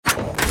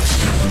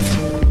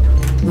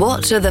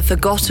What are the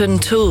forgotten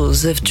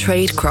tools of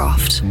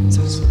tradecraft?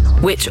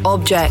 Which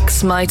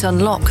objects might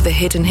unlock the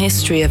hidden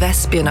history of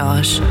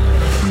espionage?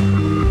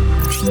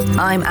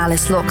 I'm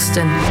Alice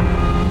Loxton,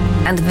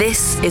 and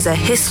this is a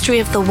history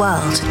of the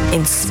world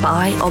in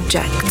spy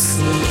objects.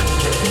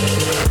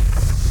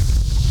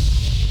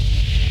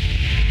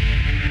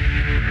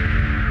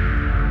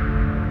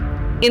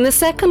 In the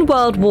Second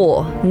World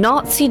War,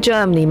 Nazi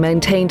Germany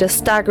maintained a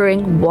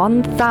staggering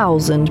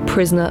 1,000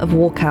 prisoner of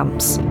war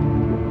camps.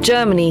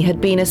 Germany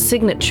had been a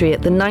signatory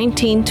at the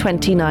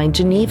 1929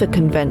 Geneva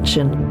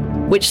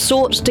Convention, which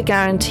sought to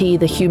guarantee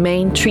the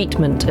humane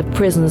treatment of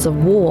prisoners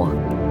of war.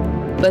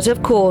 But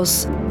of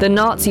course, the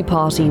Nazi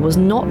Party was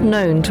not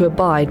known to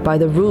abide by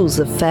the rules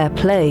of fair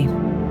play.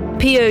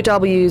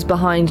 POWs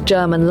behind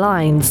German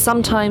lines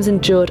sometimes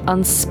endured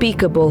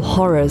unspeakable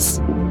horrors.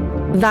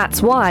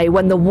 That's why,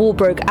 when the war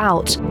broke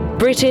out,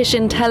 British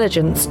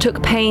intelligence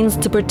took pains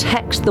to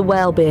protect the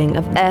well-being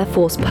of Air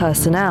Force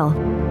personnel,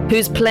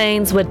 whose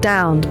planes were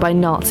downed by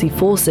Nazi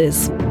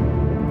forces.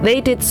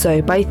 They did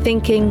so by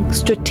thinking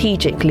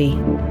strategically.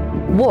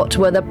 What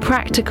were the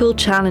practical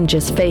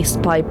challenges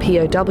faced by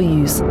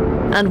POWs,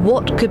 and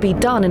what could be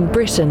done in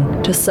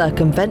Britain to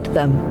circumvent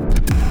them?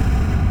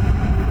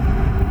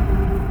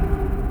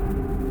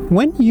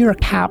 When you're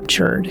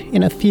captured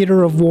in a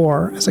theater of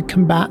war as a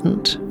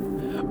combatant,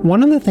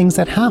 one of the things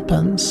that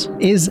happens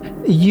is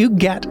you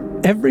get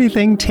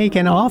everything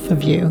taken off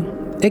of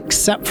you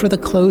except for the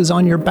clothes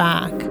on your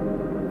back,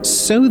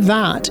 so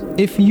that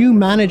if you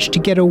managed to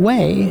get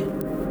away,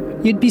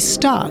 you'd be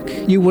stuck.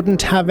 You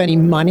wouldn't have any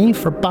money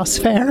for bus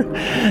fare,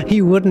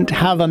 you wouldn't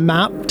have a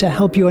map to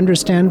help you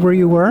understand where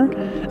you were,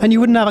 and you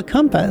wouldn't have a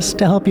compass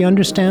to help you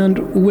understand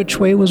which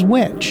way was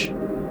which.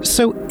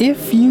 So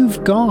if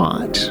you've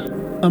got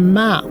a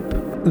map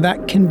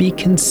that can be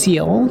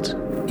concealed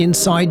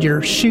inside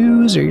your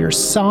shoes or your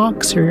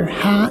socks or your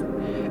hat,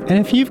 and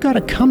if you've got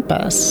a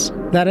compass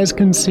that is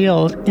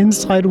concealed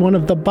inside one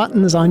of the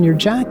buttons on your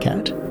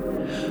jacket,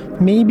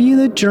 maybe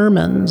the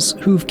Germans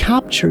who've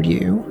captured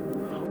you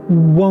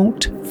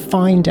won't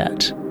find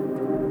it.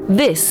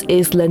 This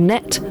is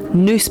Lynette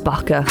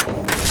Nusbacher,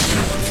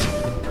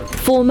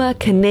 former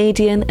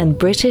Canadian and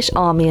British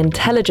Army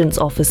intelligence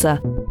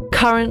officer,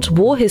 current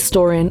war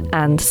historian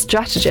and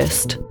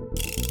strategist.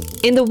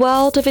 In the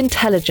world of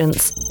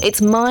intelligence,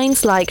 it's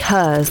minds like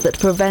hers that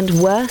prevent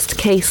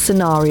worst-case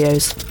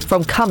scenarios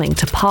from coming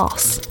to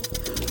pass.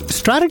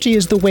 Strategy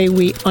is the way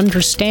we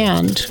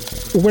understand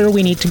where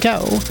we need to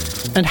go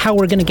and how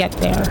we're going to get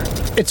there.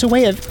 It's a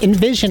way of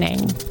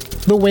envisioning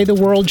the way the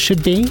world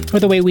should be, or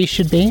the way we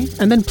should be,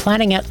 and then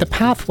planning out the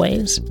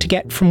pathways to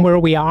get from where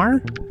we are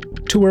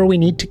to where we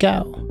need to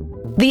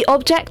go. The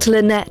object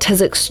Lynette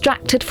has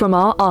extracted from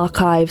our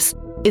archives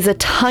is a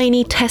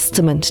tiny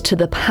testament to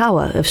the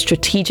power of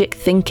strategic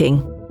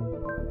thinking.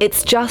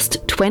 It's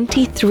just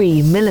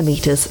 23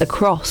 millimeters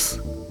across,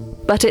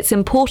 but its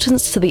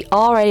importance to the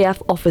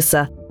RAF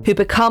officer who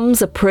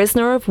becomes a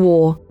prisoner of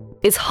war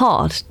is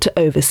hard to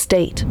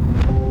overstate.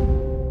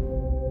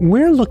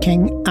 We're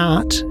looking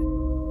at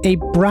a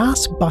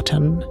brass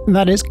button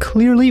that is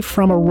clearly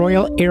from a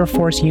Royal Air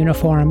Force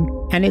uniform,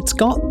 and it's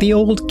got the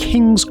old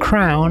king's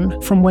crown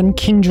from when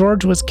King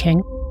George was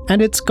king,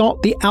 and it's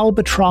got the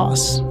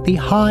albatross, the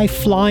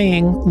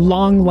high-flying,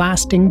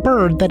 long-lasting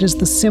bird that is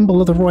the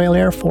symbol of the Royal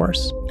Air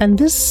Force. And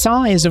this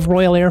size of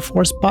Royal Air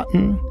Force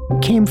button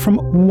came from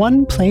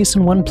one place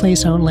and one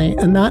place only,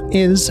 and that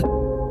is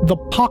the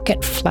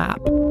pocket flap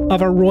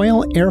of a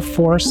Royal Air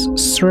Force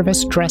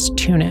service dress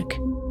tunic.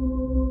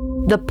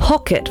 The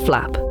pocket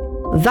flap.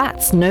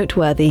 That's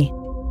noteworthy.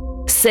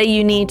 Say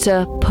you need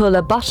to pull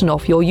a button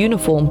off your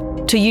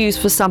uniform to use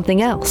for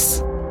something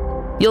else.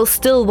 You'll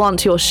still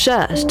want your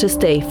shirt to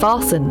stay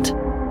fastened.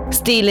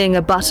 Stealing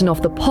a button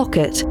off the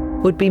pocket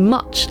would be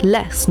much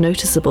less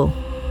noticeable.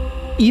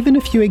 Even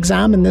if you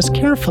examine this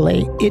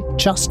carefully, it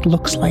just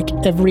looks like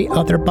every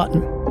other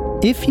button.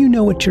 If you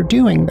know what you're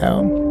doing,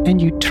 though,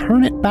 and you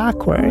turn it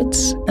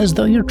backwards as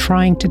though you're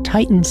trying to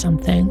tighten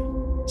something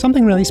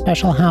really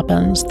special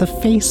happens. The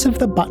face of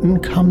the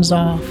button comes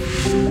off.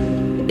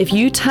 If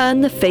you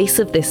turn the face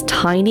of this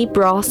tiny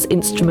brass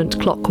instrument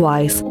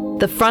clockwise,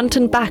 the front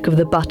and back of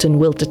the button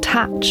will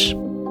detach.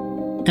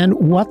 And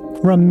what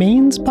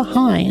remains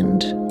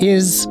behind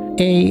is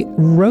a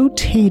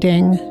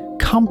rotating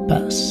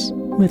compass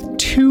with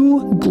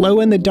two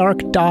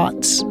glow-in-the-dark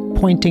dots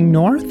pointing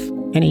north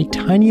and a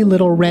tiny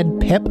little red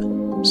pip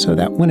so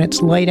that when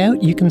it's light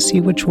out you can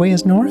see which way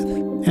is north,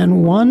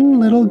 and one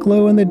little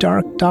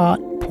glow-in-the-dark dot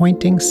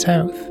pointing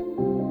south.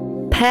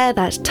 Pair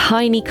that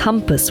tiny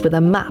compass with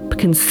a map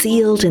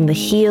concealed in the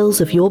heels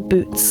of your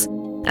boots,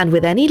 and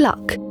with any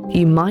luck,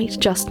 you might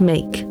just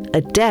make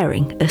a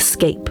daring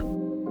escape.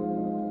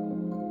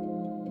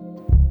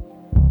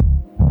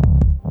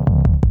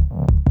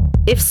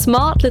 If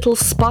smart little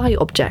spy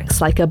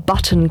objects like a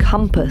button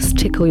compass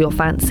tickle your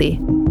fancy,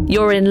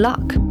 you're in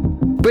luck.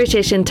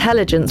 British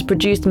intelligence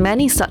produced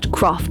many such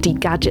crafty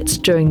gadgets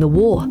during the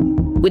war,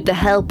 with the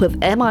help of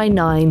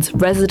MI9's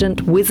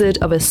resident wizard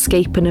of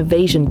escape and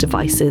evasion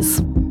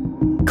devices.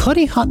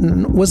 Clutty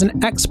Hutton was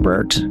an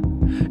expert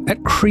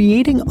at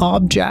creating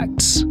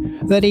objects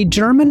that a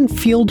German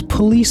field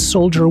police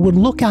soldier would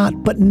look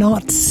at but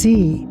not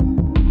see.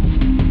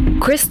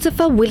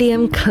 Christopher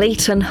William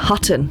Clayton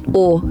Hutton,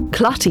 or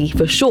Clutty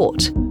for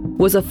short,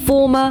 was a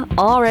former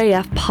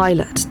RAF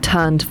pilot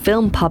turned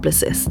film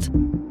publicist.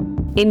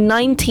 In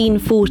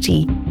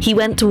 1940, he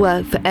went to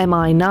work for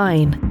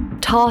MI9,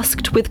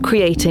 tasked with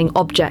creating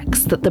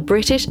objects that the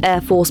British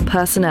Air Force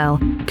personnel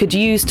could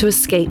use to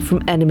escape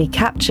from enemy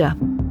capture.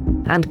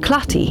 And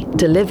Clutty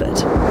delivered.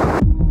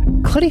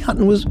 Clutty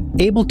Hutton was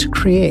able to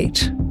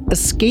create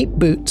escape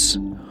boots,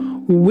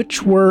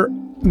 which were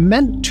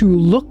meant to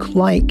look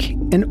like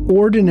an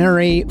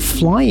ordinary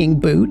flying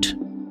boot,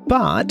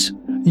 but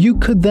you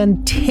could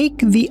then take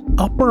the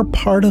upper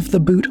part of the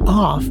boot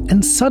off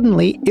and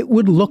suddenly it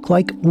would look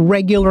like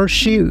regular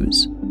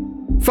shoes.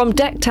 From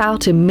decked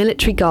out in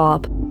military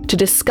garb to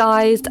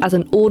disguised as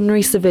an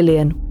ordinary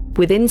civilian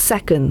within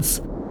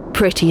seconds,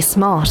 pretty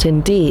smart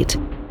indeed.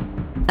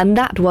 And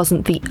that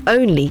wasn't the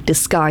only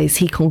disguise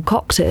he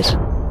concocted.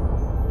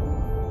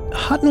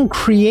 Hutton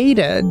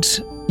created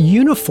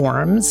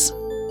uniforms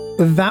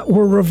that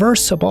were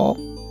reversible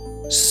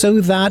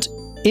so that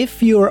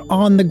if you're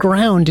on the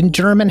ground in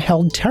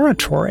German-held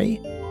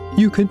territory,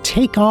 you could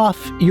take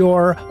off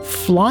your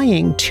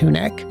flying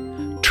tunic,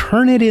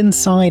 turn it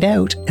inside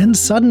out, and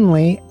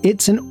suddenly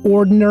it's an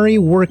ordinary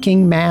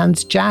working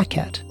man's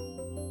jacket.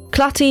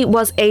 Clutty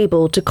was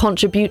able to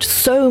contribute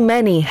so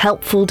many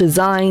helpful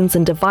designs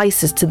and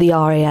devices to the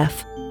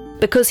RAF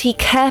because he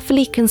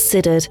carefully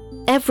considered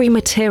every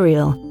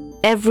material,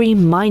 every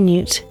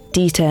minute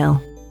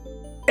detail.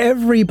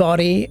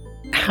 Everybody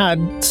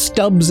had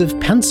stubs of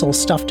pencil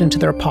stuffed into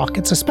their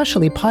pockets,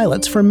 especially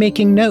pilots, for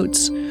making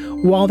notes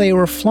while they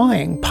were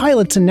flying.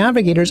 Pilots and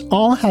navigators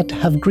all had to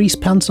have grease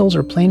pencils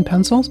or plain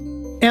pencils.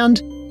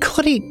 And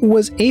Clutty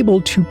was able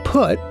to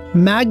put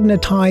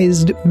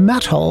magnetized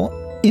metal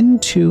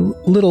into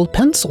little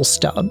pencil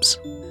stubs.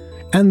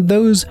 And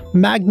those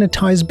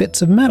magnetized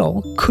bits of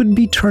metal could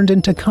be turned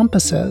into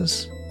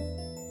compasses.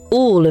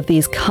 All of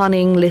these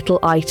cunning little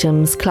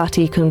items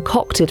Clutty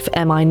concocted for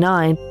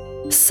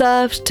MI9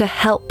 served to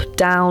help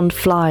downed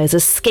flyers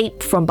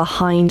escape from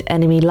behind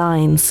enemy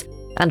lines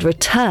and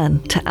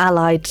return to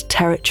Allied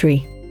territory.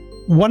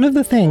 One of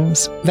the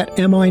things that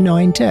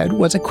MI9 did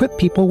was equip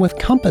people with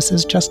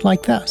compasses just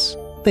like this.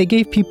 They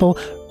gave people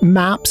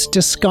maps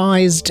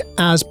disguised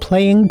as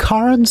playing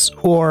cards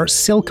or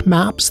silk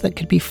maps that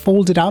could be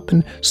folded up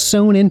and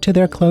sewn into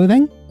their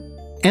clothing.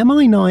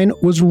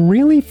 MI9 was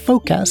really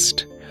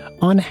focused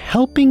on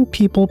helping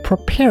people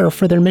prepare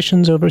for their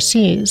missions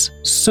overseas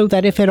so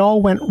that if it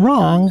all went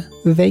wrong,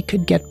 they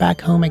could get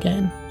back home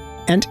again.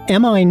 And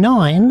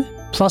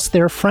MI9, plus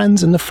their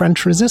friends in the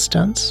French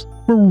resistance,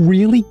 were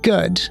really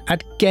good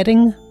at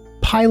getting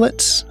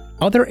pilots,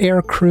 other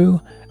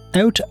aircrew,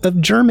 out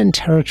of German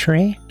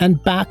territory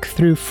and back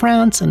through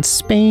France and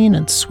Spain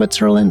and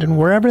Switzerland and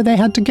wherever they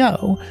had to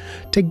go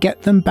to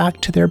get them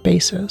back to their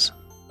bases.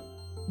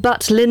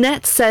 But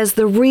Lynette says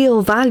the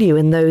real value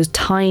in those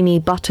tiny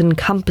button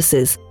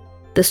compasses,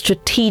 the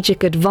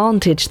strategic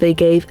advantage they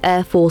gave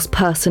Air Force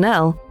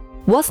personnel,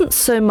 wasn't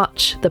so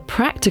much the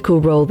practical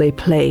role they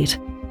played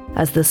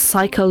as the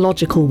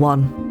psychological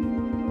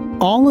one.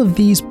 All of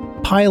these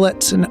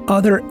pilots and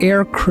other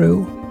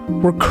aircrew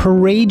were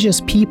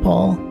courageous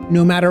people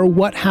no matter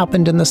what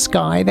happened in the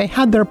sky. They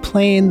had their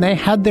plane, they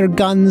had their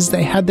guns,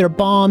 they had their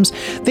bombs.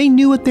 They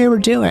knew what they were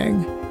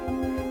doing.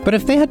 But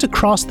if they had to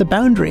cross the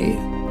boundary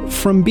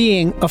from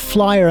being a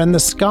flyer in the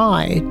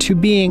sky to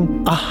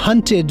being a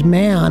hunted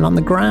man on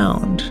the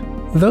ground,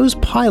 those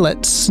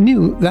pilots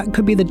knew that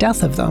could be the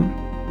death of them.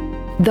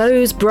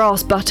 Those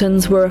brass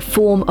buttons were a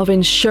form of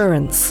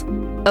insurance,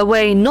 a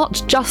way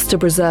not just to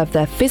preserve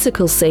their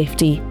physical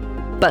safety,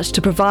 but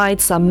to provide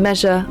some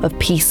measure of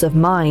peace of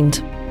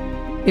mind.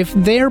 If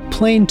their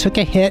plane took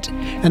a hit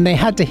and they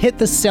had to hit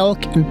the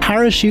silk and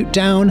parachute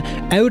down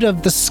out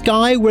of the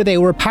sky where they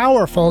were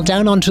powerful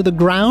down onto the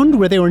ground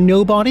where they were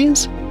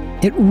nobodies,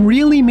 it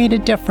really made a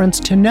difference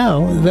to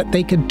know that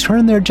they could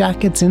turn their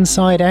jackets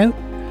inside out,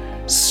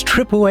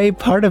 strip away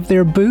part of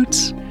their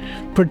boots,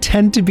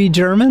 pretend to be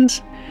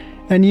Germans,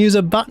 and use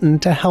a button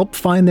to help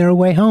find their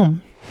way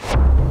home.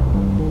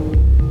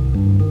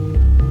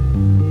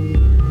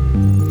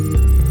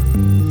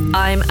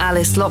 I'm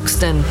Alice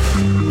Loxton.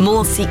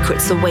 More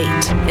secrets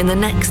await in the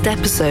next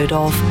episode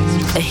of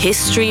A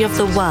History of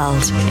the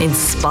World in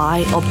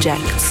Spy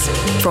Objects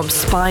from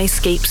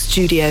Spyscape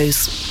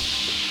Studios.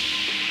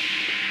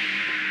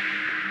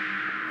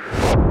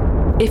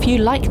 If you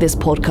like this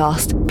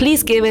podcast,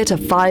 please give it a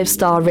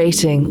 5-star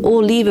rating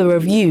or leave a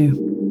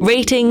review.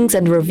 Ratings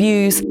and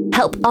reviews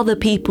help other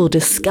people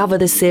discover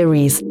the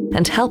series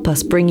and help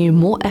us bring you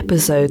more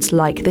episodes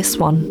like this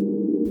one.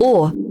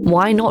 Or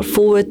why not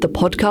forward the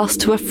podcast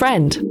to a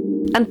friend?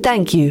 And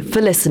thank you for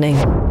listening.